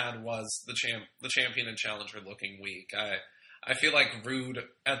problem I had was the champion and challenger looking weak. I feel like Rude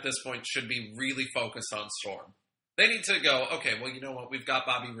at this point should be really focused on Storm. They need to go, okay, well, you know what? We've got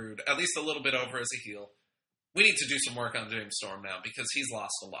Bobby Roode at least a little bit over as a heel. We need to do some work on James Storm now because he's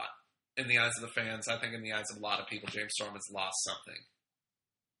lost a lot. In the eyes of the fans, I think in the eyes of a lot of people, James Storm has lost something.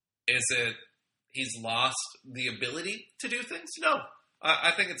 Is it he's lost the ability to do things? No.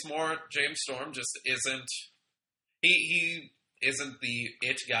 I think it's more James Storm just isn't... He isn't the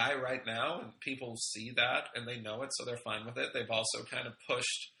it guy right now, and people see that, and they know it, so they're fine with it. They've also kind of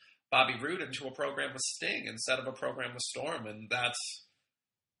pushed Bobby Roode into a program with Sting instead of a program with Storm, and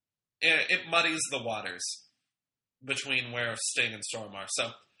it muddies the waters between where Sting and Storm are.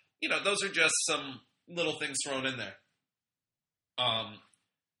 So, those are just some little things thrown in there.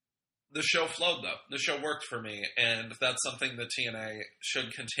 The show flowed, though. The show worked for me, and that's something that TNA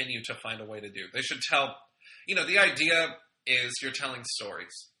should continue to find a way to do. They should tell... the idea is you're telling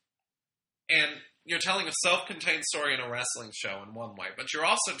stories. And you're telling a self-contained story in a wrestling show in one way, but you're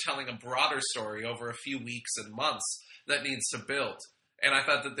also telling a broader story over a few weeks and months that needs to build. And I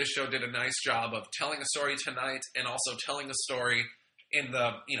thought that this show did a nice job of telling a story tonight and also telling a story in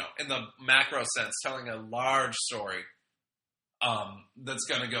the macro sense, telling a large story that's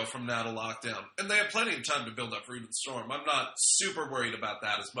going to go from now to lockdown. And they have plenty of time to build up Roode and Storm. I'm not super worried about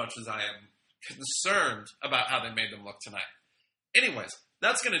that as much as I am concerned about how they made them look tonight. Anyways,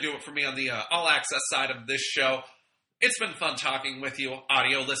 that's going to do it for me on the All Access side of this show. It's been fun talking with you,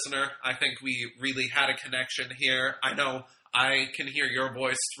 audio listener. I think we really had a connection here. I know I can hear your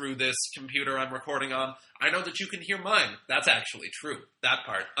voice through this computer I'm recording on. I know that you can hear mine. That's actually true, that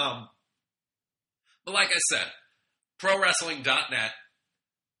part. But like I said, ProWrestling.net,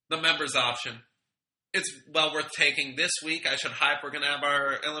 the members option, it's well worth taking. This week, I should hype, we're going to have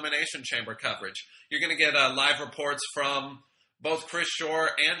our Elimination Chamber coverage. You're going to get live reports from both Chris Shore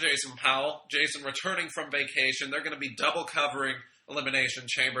and Jason Powell. Jason returning from vacation. They're going to be double covering Elimination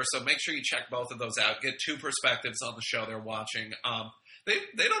Chamber, so make sure you check both of those out. Get two perspectives on the show they're watching.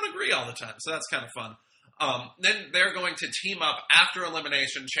 They don't agree all the time, so that's kind of fun. Then they're going to team up after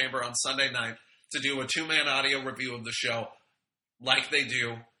Elimination Chamber on Sunday night to do a two-man audio review of the show like they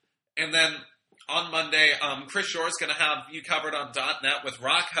do. And then on Monday, Chris Shore is going to have you covered on .net with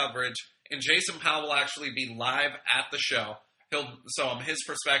Raw coverage, and Jason Powell will actually be live at the show. His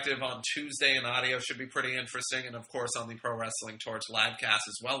perspective on Tuesday in audio should be pretty interesting, and of course on the Pro Wrestling Torch livecast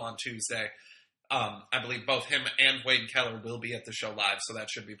as well on Tuesday. I believe both him and Wade Keller will be at the show live, so that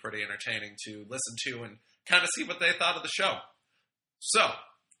should be pretty entertaining to listen to and kind of see what they thought of the show. So,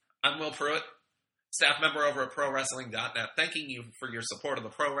 I'm Will Pruitt, staff member over at ProWrestling.net, thanking you for your support of the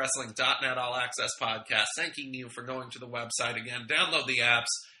ProWrestling.net All Access podcast, thanking you for going to the website again, download the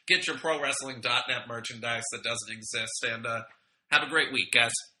apps, get your ProWrestling.net merchandise that doesn't exist, and have a great week,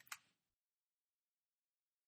 guys.